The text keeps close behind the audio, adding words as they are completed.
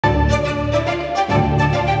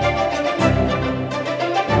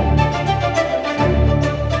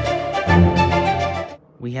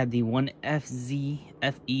we have the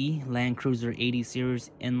 1FZ-FE Land Cruiser 80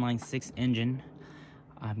 series inline 6 engine.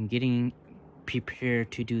 I'm getting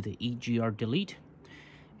prepared to do the EGR delete,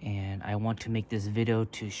 and I want to make this video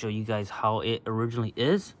to show you guys how it originally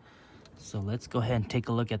is. So let's go ahead and take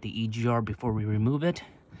a look at the EGR before we remove it,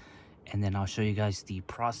 and then I'll show you guys the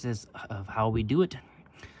process of how we do it.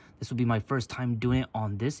 This will be my first time doing it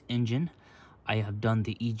on this engine. I have done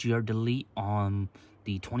the EGR delete on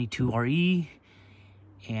the 22RE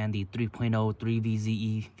and the 3.0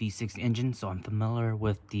 3VZE V6 engine, so I'm familiar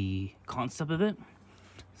with the concept of it.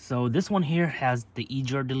 So this one here has the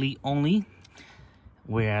EGR delete only,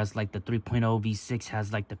 whereas like the 3.0 V6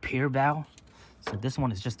 has like the pair valve. So this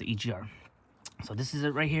one is just the EGR. So this is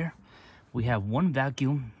it right here. We have one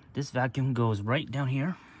vacuum. This vacuum goes right down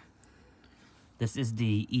here. This is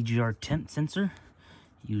the EGR temp sensor.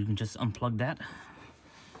 You can just unplug that.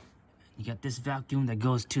 You got this vacuum that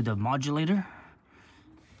goes to the modulator.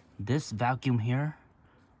 This vacuum here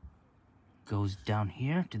goes down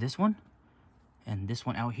here to this one, and this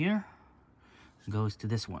one out here goes to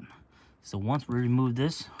this one. So once we remove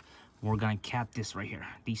this, we're gonna cap this right here,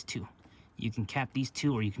 these two. You can cap these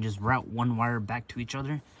two, or you can just route one wire back to each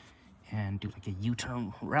other and do like a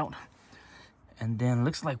U-turn route. And then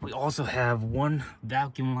looks like we also have one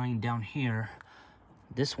vacuum line down here.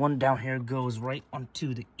 This one down here goes right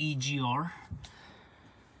onto the EGR.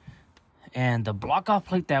 And the block off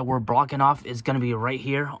plate that we're blocking off is going to be right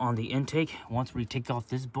here on the intake. Once we take off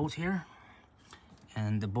this bolt here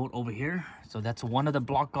and the bolt over here. So that's one of the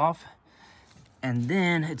block off. And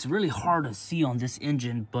then it's really hard to see on this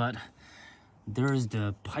engine, but there's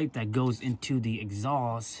the pipe that goes into the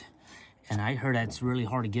exhaust. And I heard that's really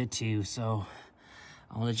hard to get to. So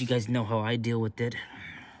I'll let you guys know how I deal with it.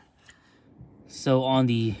 So on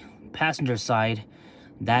the passenger side,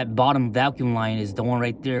 that bottom vacuum line is the one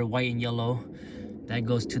right there, white and yellow. That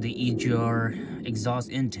goes to the EGR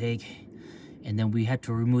exhaust intake. And then we had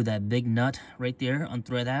to remove that big nut right there,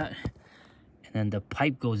 unthread that. And then the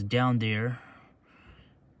pipe goes down there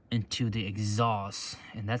into the exhaust.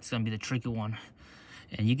 And that's gonna be the tricky one.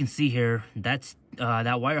 And you can see here, that's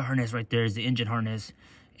that wire harness right there is the engine harness.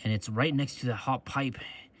 And it's right next to the hot pipe.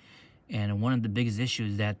 And one of the biggest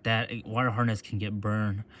issues is that wire harness can get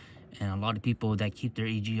burned. And a lot of people that keep their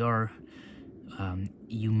EGR,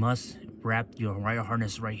 you must wrap your wire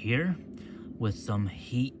harness right here with some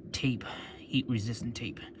heat tape, heat resistant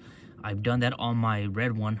tape. I've done that on my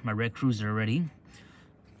red one, my red cruiser already.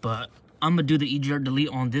 But I'm gonna do the EGR delete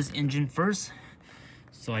on this engine first,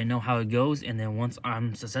 so I know how it goes. And then once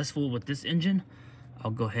I'm successful with this engine,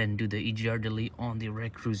 I'll go ahead and do the EGR delete on the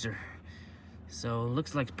red cruiser. So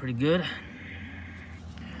looks like pretty good.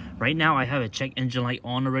 Right now I have a check engine light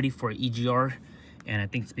on already for EGR, and I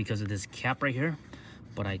think it's because of this cap right here.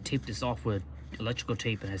 But I taped this off with electrical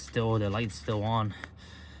tape, and the light's still on.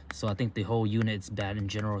 So I think the whole unit's bad in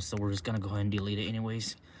general, so we're just gonna go ahead and delete it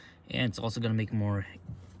anyways. And it's also gonna make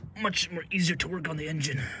much more easier to work on the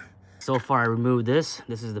engine. So far I removed this.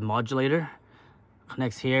 This is the modulator.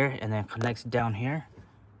 Connects here and then connects down here.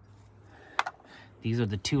 These are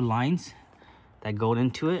the two lines that go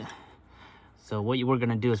into it. So what we're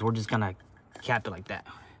gonna do is we're just gonna cap it like that.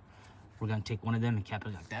 We're gonna take one of them and cap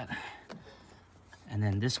it like that. And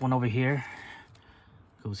then this one over here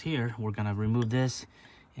goes here. We're gonna remove this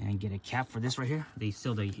and get a cap for this right here. They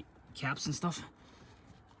sell the caps and stuff.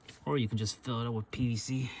 Or you can just fill it up with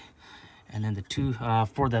PVC. And then the two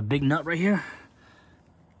for the big nut right here.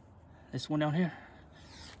 This one down here.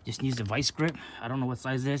 Just use the vice grip. I don't know what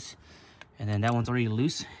size it is. And then that one's already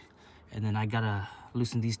loose. And then I gotta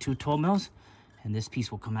loosen these two 12 mils. And this piece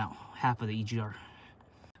will come out, half of the EGR.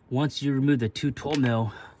 Once you remove the two 12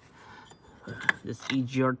 mil, this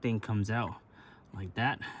EGR thing comes out like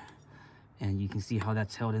that. And you can see how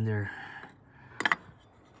that's held in there.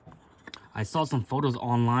 I saw some photos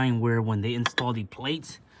online where when they install the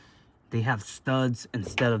plates, they have studs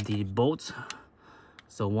instead of the bolts.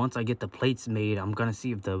 So once I get the plates made, I'm gonna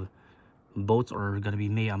see if the bolts are gonna be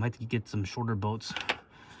made. I might have to get some shorter bolts.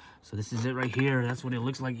 So this is it right here. That's what it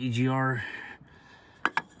looks like, EGR.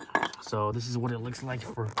 So this is what it looks like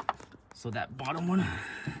so that bottom one,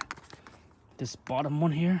 this bottom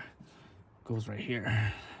one here goes right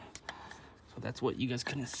here. So that's what you guys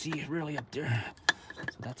couldn't see really up there.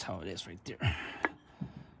 So that's how it is right there.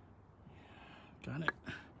 Got it.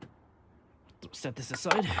 Set this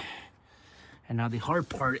aside. And now the hard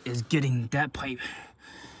part is getting that pipe.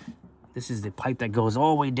 This is the pipe that goes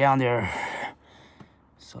all the way down there.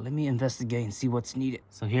 So let me investigate and see what's needed.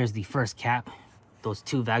 So here's the first cap. Those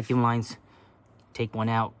two vacuum lines. Take one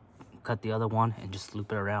out, cut the other one, and just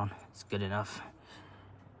loop it around. It's good enough.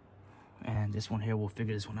 And this one here, we'll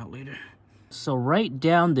figure this one out later. So right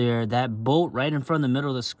down there, that bolt right in front of the middle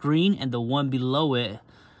of the screen and the one below it,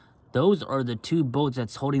 those are the two bolts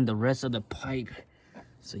that's holding the rest of the pipe.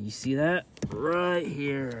 So you see that right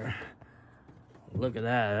here. Look at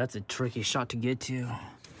that. That's a tricky shot to get to.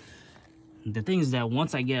 The thing is that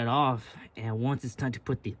once I get it off and once it's time to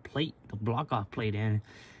put the plate, the block off plate in,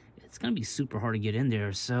 it's gonna be super hard to get in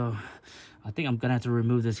there. So I think I'm gonna have to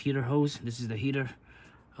remove this heater hose. This is the heater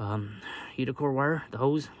core wire, the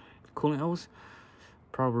hose, coolant hose.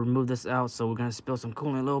 Probably remove this out, so we're gonna spill some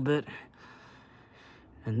coolant a little bit.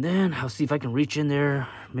 And then I'll see if I can reach in there,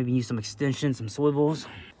 maybe use some extensions, some swivels.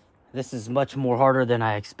 This is much more harder than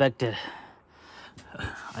I expected.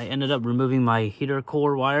 I ended up removing my heater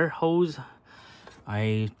core wire hose.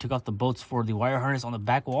 I took off the bolts for the wire harness on the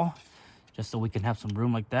back wall, just so we can have some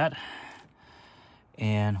room like that.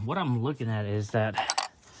 And what I'm looking at is that,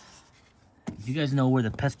 if you guys know where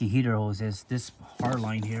the pesky heater hose is, this hard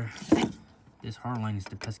line here, this hard line is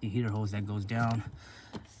the pesky heater hose that goes down.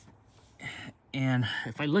 And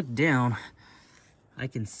if I look down, I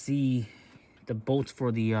can see the bolts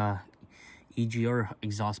for the EGR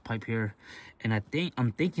exhaust pipe here. And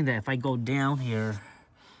I'm thinking that if I go down here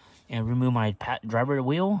and remove my driver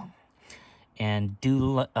wheel and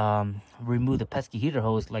do remove the pesky heater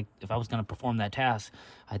hose, like if I was going to perform that task,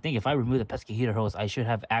 I think if I remove the pesky heater hose, I should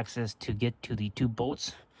have access to get to the two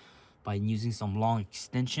bolts by using some long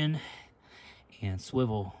extension and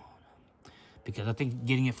swivel, because I think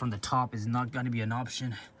getting it from the top is not going to be an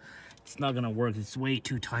option. It's not going to work. It's way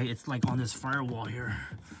too tight. It's like on this firewall here.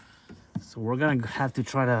 So we're going to have to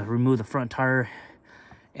try to remove the front tire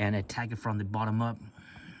and attack it from the bottom up.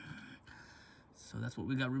 So that's what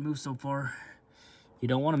we got removed so far. You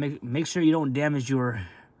don't want to make sure you don't damage your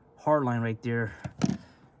hard line right there.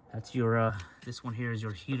 That's your this one here is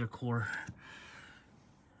your heater core,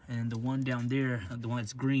 and the one down there, the one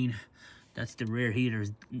that's green, that's the rear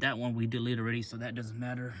heaters. That one we deleted already, so that doesn't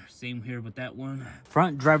matter. Same here with that one.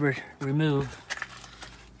 Front driver removed,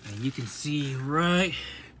 and you can see right,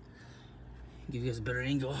 give you guys a better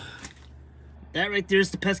angle, that right there is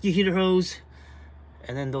the pesky heater hose,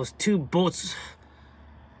 and then those two bolts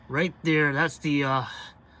right there, that's the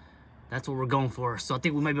that's what we're going for. So I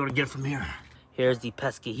think we might be able to get it from here. Here's the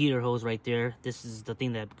pesky heater hose right there. This is the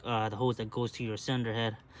thing that the hose that goes to your cylinder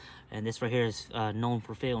head, and this right here is known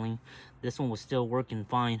for failing. This one was still working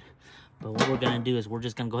fine, but what we're gonna do is we're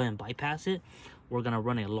just gonna go ahead and bypass it. We're gonna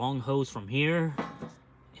run a long hose from here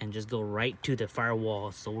and just go right to the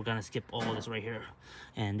firewall. So we're gonna skip all this right here,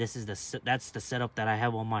 and this is that's the setup that I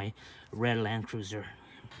have on my red Land Cruiser.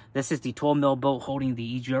 This is the 12 mil bolt holding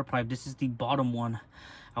the EGR pipe. This is the bottom one.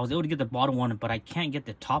 I was able to get the bottom one, but I can't get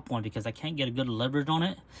the top one because I can't get a good leverage on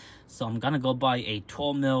it. So I'm gonna go buy a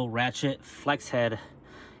 12 mil ratchet flex head,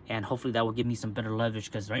 and hopefully that will give me some better leverage,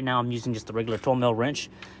 because right now I'm using just the regular 12 mil wrench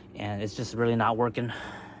and it's just really not working.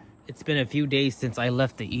 It's been a few days since I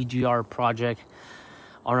left the EGR project.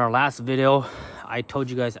 On our last video, I told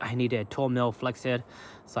you guys I needed a 12 mil flex head,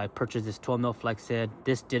 so I purchased this 12 mil flex head.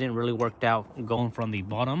 This didn't really work out going from the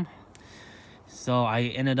bottom, so I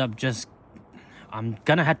ended up just, I'm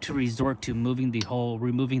gonna have to resort to removing the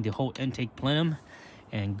whole intake plenum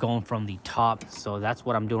and going from the top. So that's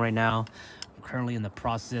what I'm doing right now. I'm currently in the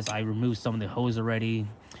process. I removed some of the hose already,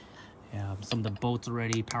 some of the bolts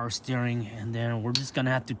already, power steering, and then we're just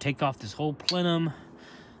gonna have to take off this whole plenum,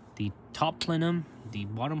 the top plenum, the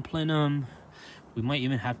bottom plenum. We might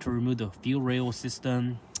even have to remove the fuel rail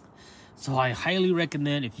system. So I highly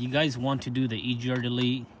recommend, if you guys want to do the EGR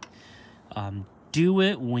delete, do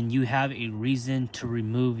it when you have a reason to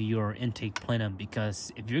remove your intake plenum,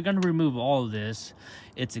 because if you're going to remove all of this,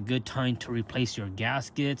 it's a good time to replace your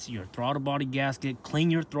gaskets, your throttle body gasket,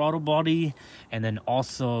 clean your throttle body, and then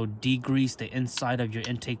also degrease the inside of your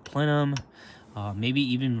intake plenum. Maybe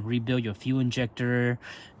even rebuild your fuel injector.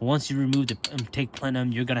 Once you remove the intake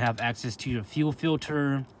plenum, you're going to have access to your fuel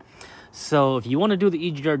filter. So if you want to do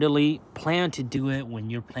the EGR delete, plan to do it when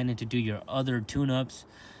you're planning to do your other tune-ups.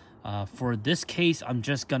 For this case, I'm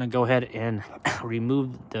just gonna go ahead and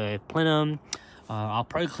remove the plenum. I'll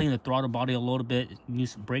probably clean the throttle body a little bit,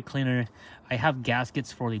 use some brake cleaner. I have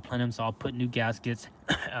gaskets for the plenum, so I'll put new gaskets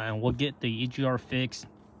and we'll get the EGR fixed.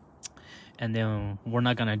 And then we're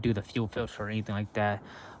not gonna do the fuel filter or anything like that,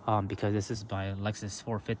 because this is my Lexus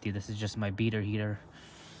 450. This is just my beater heater.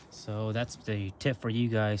 So that's the tip for you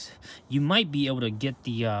guys. You might be able to get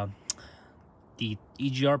the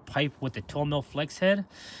EGR pipe with the 12 mil flex head.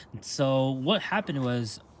 So what happened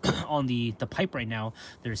was, on the pipe right now,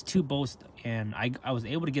 there's two bolts, and I was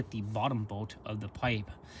able to get the bottom bolt of the pipe,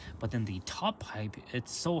 but then the top pipe,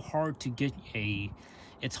 it's so hard to get a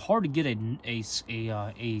it's hard to get a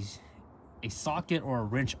socket or a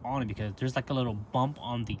wrench on it because there's like a little bump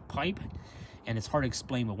on the pipe, and it's hard to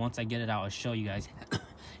explain, but once I get it out, I'll show you guys.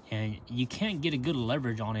 And you can't get a good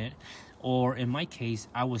leverage on it, or in my case,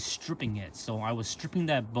 I was stripping it. So I was stripping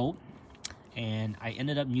that bolt, and I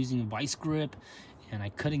ended up using a vice grip, and I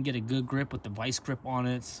couldn't get a good grip with the vice grip on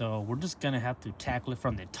it. So we're just gonna have to tackle it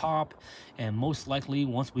from the top, and most likely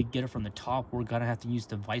once we get it from the top, we're gonna have to use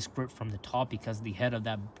the vice grip from the top, because the head of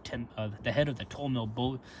that the head of the 12 mil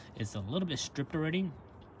bolt is a little bit stripped already.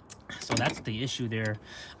 So that's the issue there.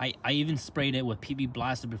 I even sprayed it with PB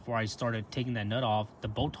Blaster before I started taking that nut off, the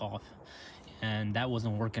bolt off, and that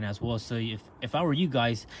wasn't working as well. So if I were you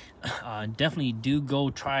guys, definitely do go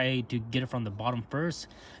try to get it from the bottom first.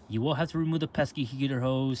 You will have to remove the pesky heater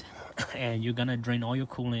hose, and you're gonna drain all your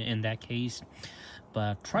coolant in that case.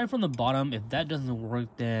 But try from the bottom. If that doesn't work,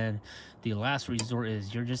 then the last resort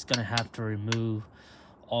is you're just gonna have to remove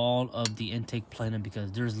all of the intake plenum, because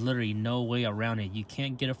there's literally no way around it. You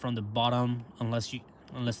can't get it from the bottom unless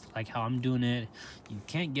like how I'm doing it. You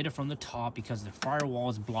can't get it from the top because the firewall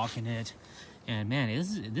is blocking it. And man,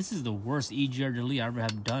 this is the worst EGR delete I ever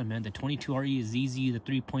have done, man. The 22RE is easy, the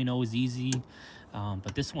 3.0 is easy,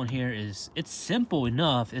 but this one here it's simple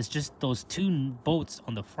enough. It's just those two bolts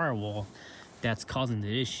on the firewall that's causing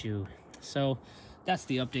the issue. So that's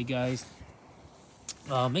the update, guys.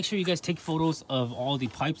 Make sure you guys take photos of all the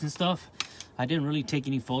pipes and stuff. I didn't really take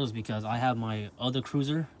any photos because I have my other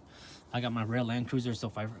cruiser. I got my red Land Cruiser,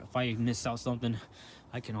 so if I miss out something,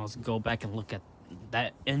 I can also go back and look at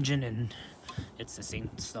that engine, and it's the same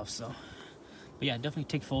stuff. So but yeah, definitely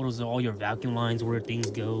take photos of all your vacuum lines, where things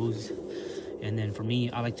goes. And then for me,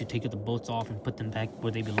 I like to take the bolts off and put them back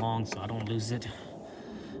where they belong so I don't lose it.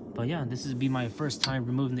 But yeah, this will be my first time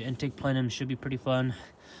removing the intake plenum. Should be pretty fun.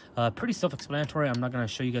 Pretty self-explanatory. I'm not going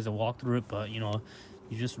to show you guys a walkthrough it, but you know,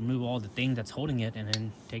 you just remove all the thing that's holding it and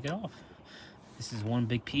then take it off. This is one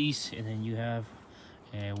big piece, and then you have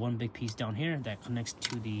one big piece down here that connects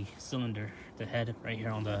to the cylinder, the head right here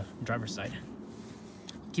on the driver's side.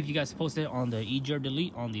 Keep you guys posted on the EGR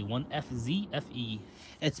delete on the 1FZ-FE.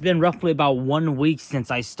 It's been roughly about 1 week since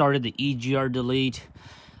I started the EGR delete.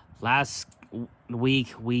 Last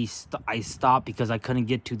week I stopped because I couldn't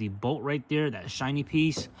get to the bolt right there, that shiny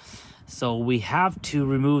piece. So we have to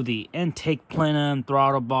remove the intake plenum,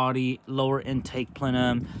 throttle body, lower intake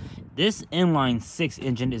plenum. This inline 6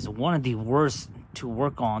 engine is one of the worst to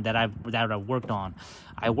work on that I've worked on.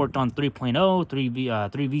 I worked on 3.0,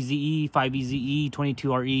 3VZE, 5VZE,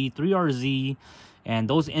 22RE, 3RZ, and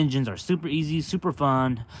those engines are super easy, super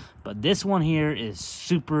fun. But this one here is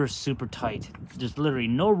super tight. There's literally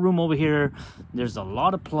no room over here. There's a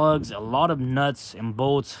lot of plugs, a lot of nuts and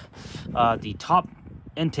bolts. The top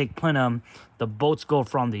intake plenum, the bolts go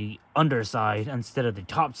from the underside instead of the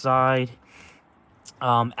top side.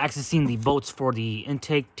 Accessing the bolts for the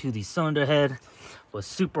intake to the cylinder head was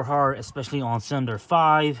super hard, especially on cylinder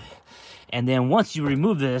 5. And then once you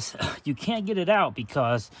remove this, you can't get it out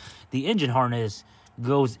because the engine harness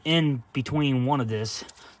goes in between one of this.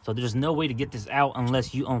 So there's no way to get this out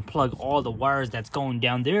unless you unplug all the wires that's going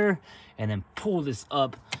down there and then pull this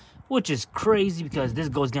up, which is crazy because this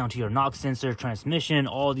goes down to your knock sensor, transmission,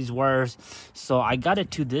 all these wires. So I got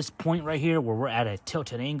it to this point right here where we're at a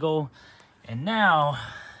tilted angle. And now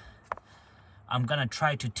I'm gonna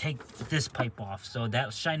try to take this pipe off. So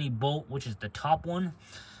that shiny bolt, which is the top one,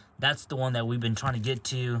 that's the one that we've been trying to get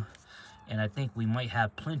to. And I think we might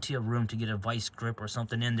have plenty of room to get a vice grip or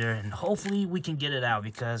something in there. And hopefully we can get it out,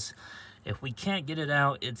 because if we can't get it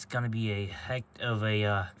out, it's gonna be a heck of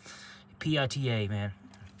a PITA, man.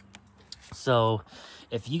 So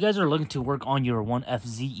if you guys are looking to work on your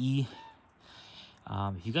 1FZE,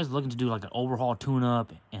 if you guys are looking to do like an overhaul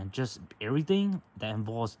tune-up and just everything that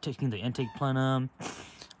involves taking the intake plenum,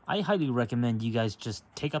 I highly recommend you guys just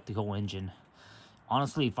take up the whole engine.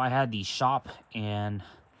 Honestly, if I had the shop and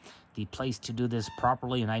the place to do this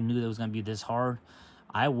properly and I knew that it was going to be this hard,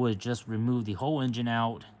 I would just remove the whole engine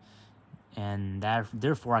out, and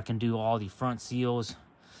therefore I can do all the front seals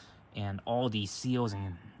and all the seals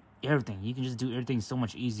and everything. You can just do everything so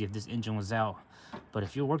much easier if this engine was out. But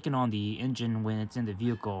if you're working on the engine when it's in the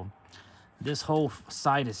vehicle, this whole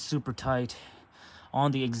side is super tight.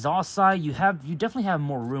 On the exhaust side, you definitely have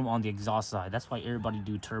more room on the exhaust side. That's why everybody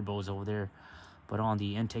do turbos over there. But on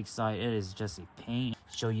the intake side, it is just a pain.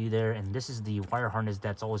 Show you there, and this is the wire harness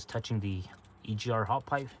that's always touching the EGR hot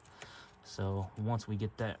pipe. So once we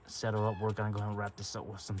get that settled up, we're gonna go ahead and wrap this up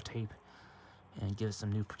with some tape and give it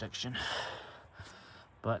some new protection.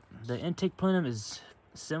 But the intake plenum is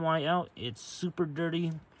semi out. It's super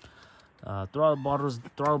dirty. Throttle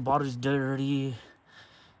body's dirty.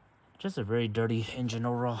 Just a very dirty engine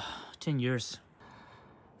overall. 10 years.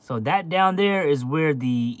 So that down there is where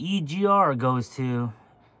the EGR goes to.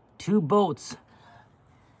 2 bolts.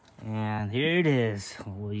 And here it is.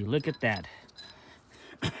 Will you look at that?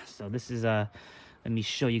 So this is let me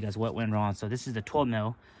show you guys what went wrong. So this is the 12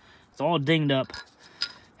 mil. It's all dinged up.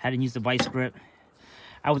 Had to use the vice grip.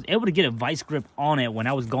 I was able to get a vice grip on it when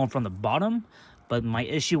I was going from the bottom, but my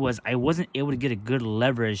issue was I wasn't able to get a good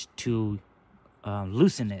leverage to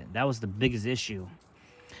loosen it. That was the biggest issue.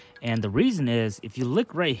 And the reason is, if you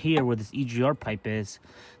look right here where this EGR pipe is,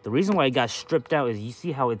 the reason why it got stripped out is you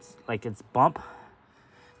see how it's like it's bump.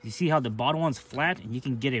 You see how the bottom one's flat and you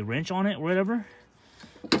can get a wrench on it or whatever.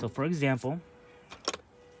 So for example,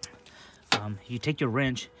 you take your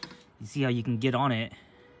wrench, you see how you can get on it.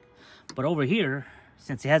 But over here,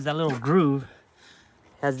 since it has that little groove,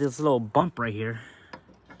 it has this little bump right here.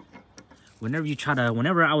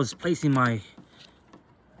 Whenever I was placing my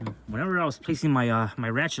my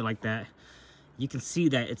ratchet like that, you can see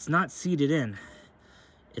that it's not seated in.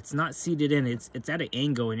 It's not seated in. It's at an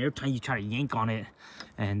angle, and every time you try to yank on it,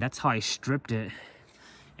 and that's how I stripped it.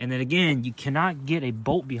 And then again, you cannot get a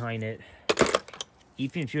bolt behind it.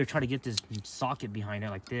 Even if you're trying to get this socket behind it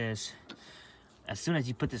like this, as soon as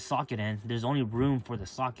you put the socket in, there's only room for the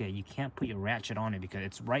socket. You can't put your ratchet on it because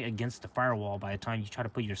it's right against the firewall by the time you try to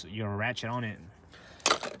put your ratchet on it.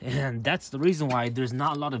 And that's the reason why there's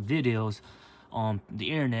not a lot of videos on the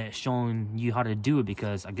internet showing you how to do it,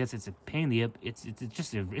 because I guess it's a pain in the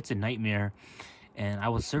it's a nightmare. And I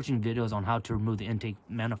was searching videos on how to remove the intake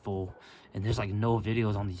manifold, and there's like no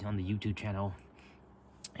videos on the YouTube channel.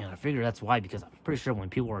 And I figure that's why, because I'm pretty sure when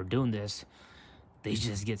people are doing this, they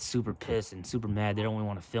just get super pissed and super mad. They don't even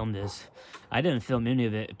want to film this. I didn't film any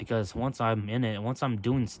of it because once I'm in it, once I'm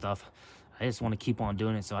doing stuff, I just want to keep on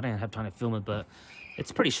doing it. So I didn't have time to film it, but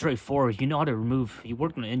it's pretty straightforward. You know how to remove, you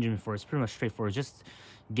worked on the engine before, it's pretty much straightforward. Just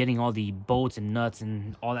getting all the bolts and nuts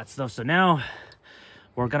and all that stuff. So now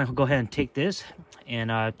we're gonna go ahead and take this, and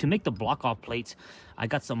to make the block off plates, I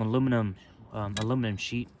got some aluminum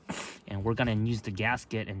sheet, and we're gonna use the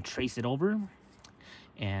gasket and trace it over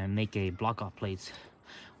and make a block off plates.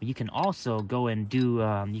 You can also go and do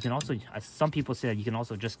some people said you can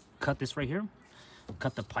also just cut this right here,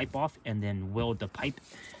 cut the pipe off, and then weld the pipe,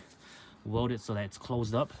 weld it so that it's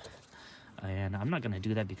closed up. And I'm not gonna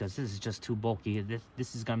do that because this is just too bulky.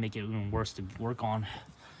 This is gonna make it even worse to work on.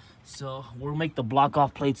 So we'll make the block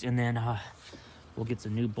off plates, and then we'll get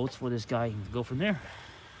some new bolts for this guy and go from there.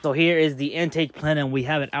 So here is the intake plan, and we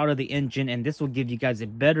have it out of the engine, and this will give you guys a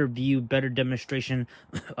better view, better demonstration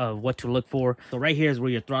of what to look for. So right here is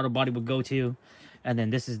where your throttle body would go to, and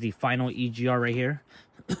then this is the final EGR right here.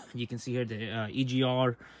 You can see here the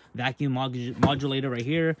EGR vacuum modulator right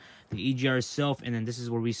here, the EGR itself, and then this is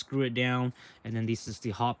where we screw it down, and then this is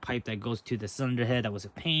the hot pipe that goes to the cylinder head. That was a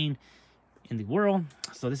pain in the world.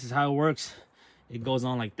 So this is how it works. It goes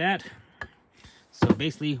on like that. So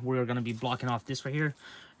basically we're going to be blocking off this right here.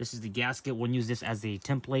 This is the gasket. We'll use this as a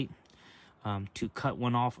template to cut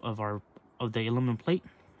one off of the aluminum plate,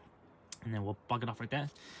 and then we'll block it off like that.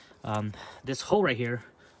 This hole right here,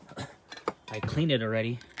 I cleaned it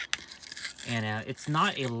already, and it's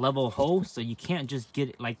not a level hole, so you can't just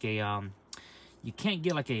get like a a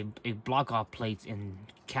block off plate and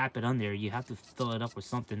cap it on there. You have to fill it up with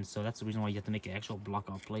something. So that's the reason why you have to make an actual block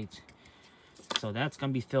off plate. So that's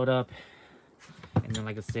gonna be filled up, and then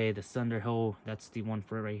like I say, the cylinder hole, that's the one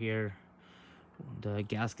for it right here. The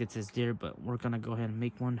gaskets is there, but we're gonna go ahead and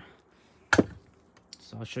make one.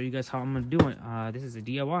 So I'll show you guys how I'm gonna do it. This is a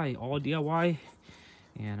DIY, all DIY,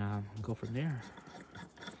 and go from there.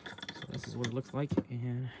 So this is what it looks like.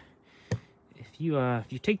 And if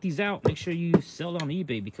you take these out, make sure you sell it on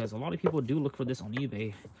eBay, because a lot of people do look for this on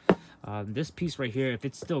eBay. This piece right here, if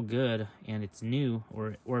it's still good and it's new,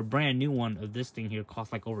 or a brand new one of this thing here,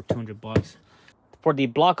 costs like over 200 bucks. For the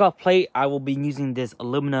block off plate, I will be using this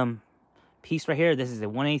aluminum piece right here. This is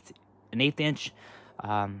an 1/8 inch,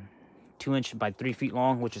 2 inch by 3 feet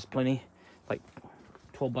long, which is plenty, like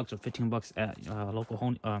 12 bucks or 15 bucks at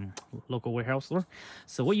local warehouse store.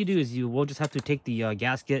 So what you do is we'll just have to take the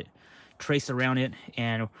gasket, trace around it,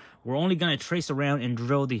 and we're only going to trace around and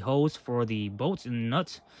drill the holes for the bolts and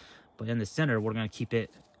nuts, but in the center we're going to keep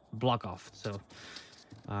it block off. So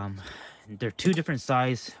they're 2 different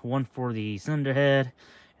size, one for the cylinder head,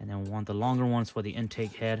 and then the longer ones for the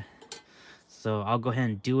intake head. So I'll go ahead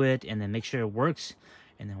and do it, and then make sure it works.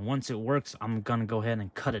 And then once it works, I'm gonna go ahead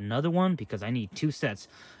and cut another one, because I need 2 sets.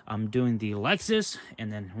 I'm doing the Lexus,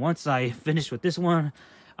 and then once I finish with this one,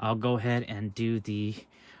 I'll go ahead and do the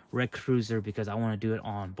Red Cruiser, because I want to do it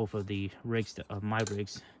on both of the rigs, my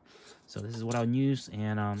rigs. So this is what I'll use,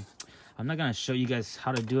 and I'm not gonna show you guys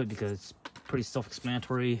how to do it because it's pretty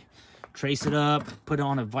self-explanatory. Trace it up, put it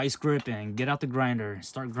on a vice grip, and get out the grinder and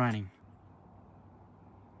start grinding.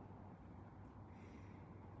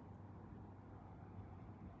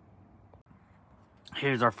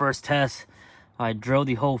 Here's our first test. I drilled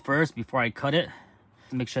the hole first before I cut it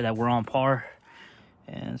to make sure that we're on par,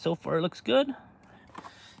 and so far it looks good.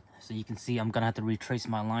 So you can see I'm gonna have to retrace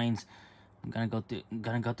my lines. I'm gonna go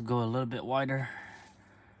a little bit wider,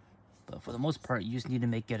 but for the most part you just need to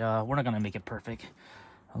make it we're not gonna make it perfect,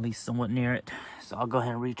 at least somewhat near it. So I'll go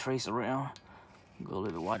ahead and retrace around, go a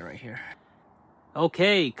little bit wider right here.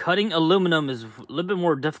 Okay, cutting aluminum is a little bit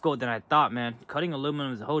more difficult than I thought, man. Cutting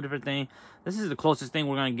aluminum is a whole different thing. This is the closest thing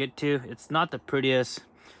we're gonna get to. It's not the prettiest.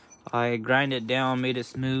 I grind it down, made it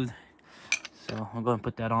smooth, so I'm gonna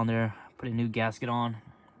put that on there. Put a new gasket on.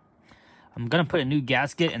 I'm gonna put a new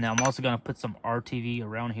gasket, and then I'm also gonna put some RTV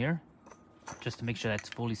around here just to make sure that's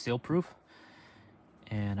fully seal proof.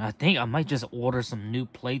 And I think I might just order some new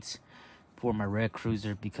plates for my red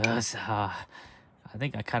Cruiser because I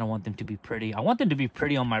think I kind of want them to be pretty. I want them to be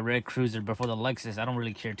pretty on my red Cruiser, but for the Lexus I don't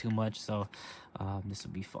really care too much, so this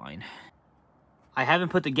will be fine. I haven't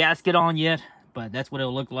put the gasket on yet, but that's what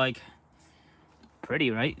it'll look like. Pretty,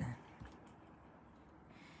 right?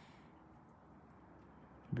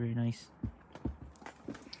 Very nice.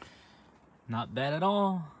 Not bad at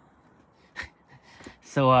all.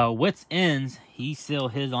 So Wits Ends, he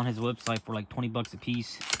sold his on his website for like 20 bucks a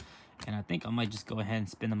piece, and I think I might just go ahead and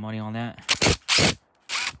spend the money on that.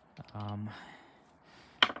 I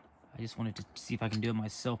just wanted to see if I can do it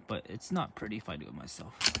myself, but it's not pretty if I do it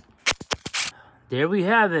myself. There we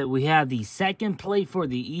have it. We have the second plate for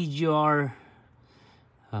the EGR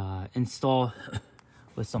install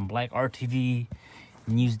with some black RTV,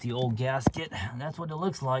 and use the old gasket. And that's what it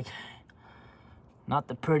looks like. Not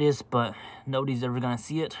the prettiest, but nobody's ever gonna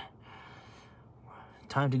see it.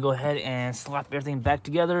 Time to go ahead and slap everything back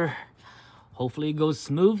together. Hopefully it goes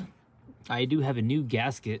smooth. I do have a new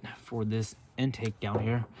gasket for this intake down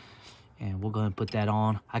here, and we'll go ahead and put that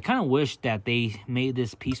on. I kind of wish that they made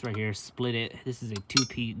this piece right here, split it. This is a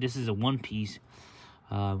two-piece, this is a one-piece.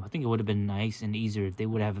 I think it would have been nice and easier if they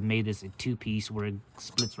would have made this a two-piece where it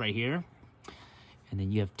splits right here, and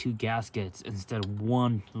then you have two gaskets instead of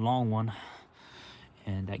one long one.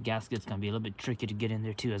 And that gasket's gonna be a little bit tricky to get in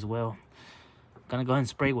there too as well. Gonna go ahead and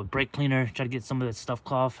spray with brake cleaner, try to get some of that stuff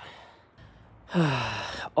off.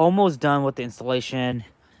 Almost done with the installation.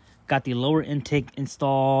 Got the lower intake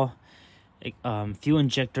installed, fuel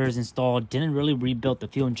injectors installed. Didn't really rebuild the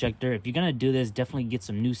fuel injector. If you're gonna do this, definitely get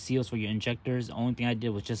some new seals for your injectors. The only thing I did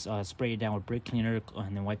was just spray it down with brake cleaner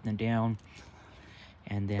and then wipe them down.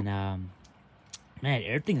 And then man,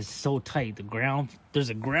 everything is so tight. The ground, there's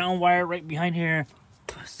a ground wire right behind here,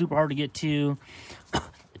 super hard to get to.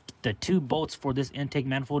 The two bolts for this intake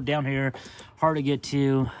manifold down here, hard to get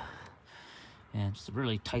to. And just a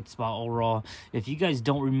really tight spot overall. If you guys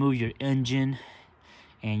don't remove your engine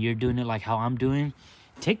and you're doing it like how I'm doing,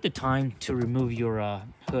 take the time to remove your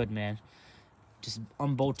hood, man. Just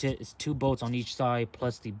unbolt it. It's two bolts on each side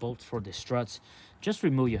plus the bolts for the struts. Just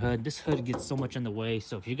remove your hood. This hood gets so much in the way,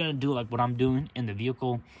 so if you're gonna do like what I'm doing in the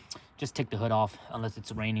vehicle, just take the hood off unless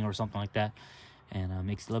it's raining or something like that, and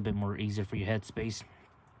makes it a little bit more easier for your head space.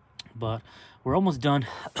 But we're almost done.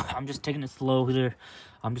 I'm just taking it slow here.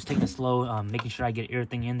 I'm just taking it slow, making sure I get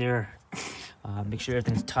everything in there. Make sure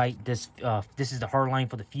everything's tight. This is the hard line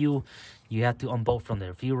for the fuel. You have to unbolt from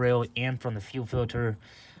the fuel rail and from the fuel filter.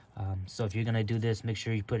 So if you're gonna do this, make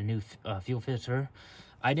sure you put a new fuel filter.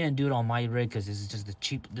 I didn't do it on my rig because this is just the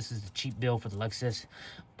cheap. This is the cheap build for the Lexus,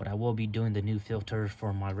 but I will be doing the new filter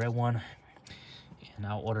for my red one, and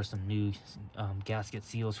I'll order some new gasket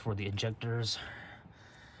seals for the injectors.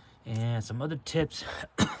 And some other tips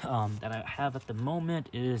that I have at the moment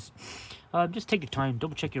is just take your time,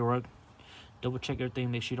 double check your work, double check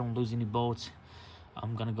everything, make sure you don't lose any bolts.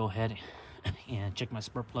 I'm gonna go ahead and check my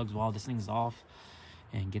spark plugs while this thing's off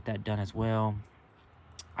and get that done as well.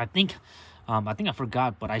 I think I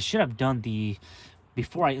forgot, but I should have done the,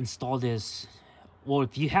 before I install this, well,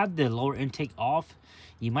 if you have the lower intake off,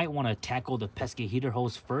 you might want to tackle the pesky heater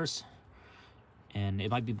hose first. And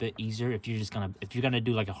it might be a bit easier if you're just gonna, if you're gonna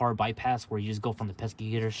do like a hard bypass where you just go from the pesky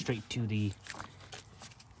heater straight to the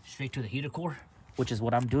heater core, which is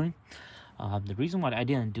what I'm doing. The reason why I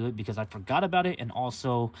didn't do it because I forgot about it, and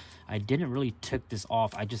also I didn't really took this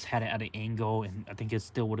off. I just had it at an angle, and I think it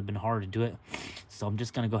still would have been hard to do it. So I'm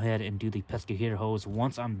just gonna go ahead and do the pesky heater hose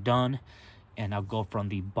once I'm done, and I'll go from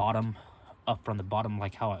the bottom up from the bottom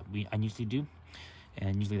like how I usually do,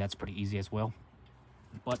 and usually that's pretty easy as well.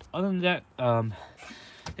 But other than that,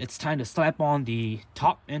 it's time to slap on the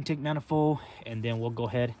top intake manifold, and then we'll go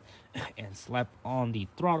ahead and slap on the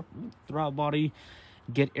throttle body,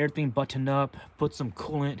 get everything buttoned up, put some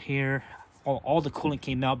coolant here. All the coolant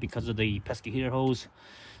came out because of the pesky heater hose,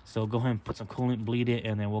 so go ahead and put some coolant, bleed it,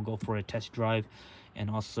 and then we'll go for a test drive, and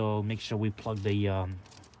also make sure we plug the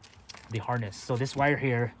harness. So this wire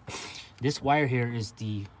here is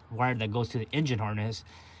the wire that goes to the engine harness,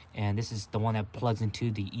 and this is the one that plugs into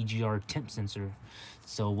the EGR temp sensor.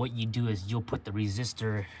 So what you do is you'll put the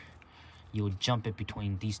resistor, you'll jump it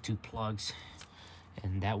between these two plugs,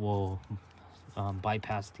 and that will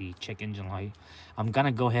bypass the check engine light. I'm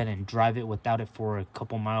gonna go ahead and drive it without it for a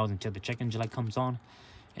couple miles until the check engine light comes on,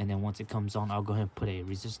 and then once it comes on, I'll go ahead and put a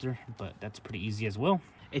resistor, but that's pretty easy as well.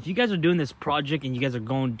 If you guys are doing this project and you guys are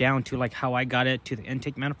going down to like how I got it to the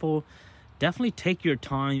intake manifold, definitely take your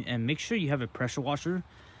time and make sure you have a pressure washer.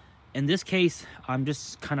 In this case, I'm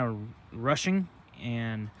just kind of rushing,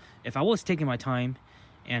 and if I was taking my time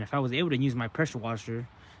and if I was able to use my pressure washer,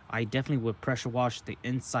 I definitely would pressure wash the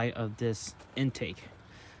inside of this intake.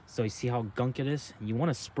 So you see how gunk it is? You want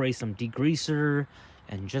to spray some degreaser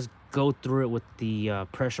and just go through it with the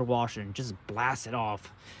pressure washer and just blast it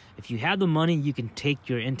off. If you have the money, you can take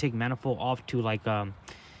your intake manifold off to like a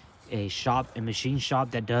machine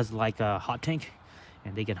shop that does like a hot tank,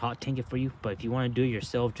 and they can hot tank it for you. But if you want to do it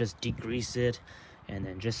yourself, just degrease it and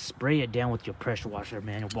then just spray it down with your pressure washer,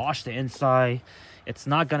 man. Wash the inside. It's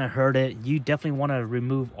not gonna hurt it. You definitely want to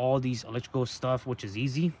remove all these electrical stuff, which is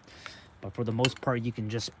easy, but for the most part you can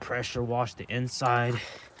just pressure wash the inside.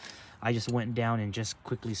 I just went down and just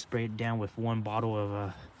quickly sprayed down with one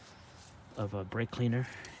bottle of a brake cleaner,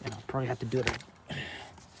 and I'll probably have to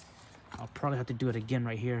do it again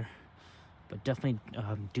right here, but definitely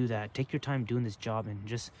do that. Take your time doing this job, and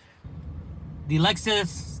just the Lexus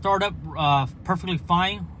started up perfectly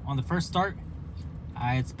fine on the first start.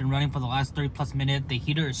 It's been running for the last 30+ minutes. The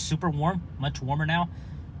heater is super warm, much warmer now.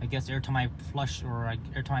 I guess every time I flush or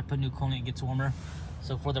every time I put new coolant, it gets warmer.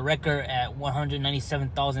 So for the record, at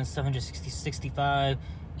 197,765,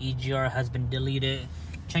 EGR has been deleted.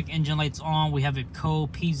 Check engine lights on. We have a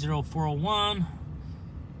code P0401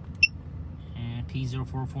 and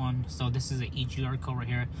P0401. So this is an EGR code right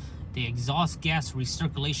here. The exhaust gas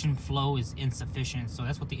recirculation flow is insufficient. So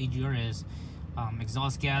that's what the EGR is.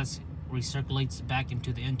 Exhaust gas recirculates back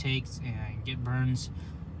into the intakes and get burns.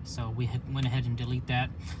 So we went ahead and delete that.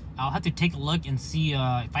 I'll have to take a look and see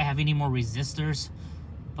if I have any more resistors.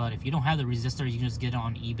 But if you don't have the resistor, you can just get it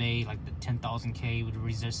on eBay, like the 10,000K with a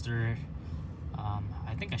resistor.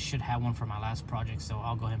 I think I should have one for my last project, so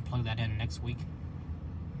I'll go ahead and plug that in next week.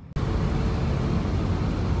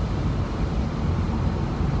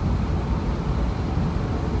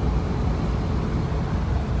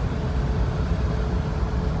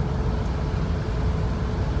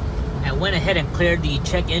 I went ahead and cleared the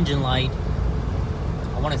check engine light.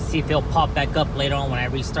 I want to see if it'll pop back up later on when I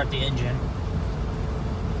restart the engine.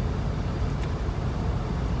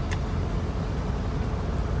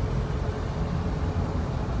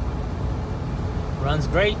 Runs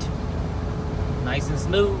great, nice and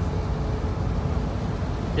smooth.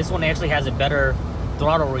 This one actually has a better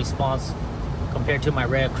throttle response compared to my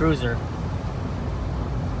Red Cruiser.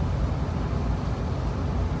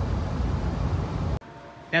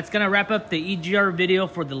 That's gonna wrap up the EGR video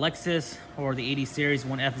for the Lexus or the 80 series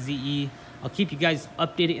 1FZ-FE. I'll keep you guys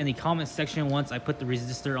updated in the comment section once I put the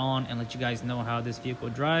resistor on and let you guys know how this vehicle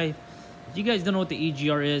drives. If you guys don't know what the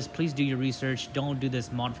EGR is, please do your research. Don't do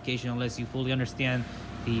this modification unless you fully understand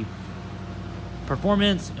the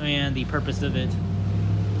performance and the purpose of it.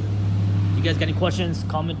 If you guys got any questions,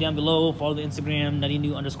 comment down below. Follow the Instagram,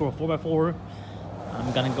 NuttyNu_4x4.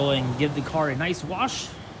 I'm gonna go and give the car a nice wash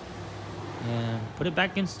and put it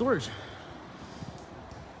back in storage.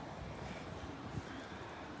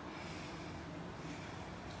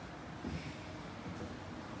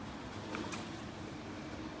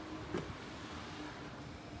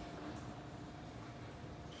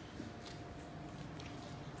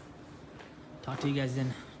 Talk to you guys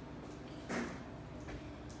then.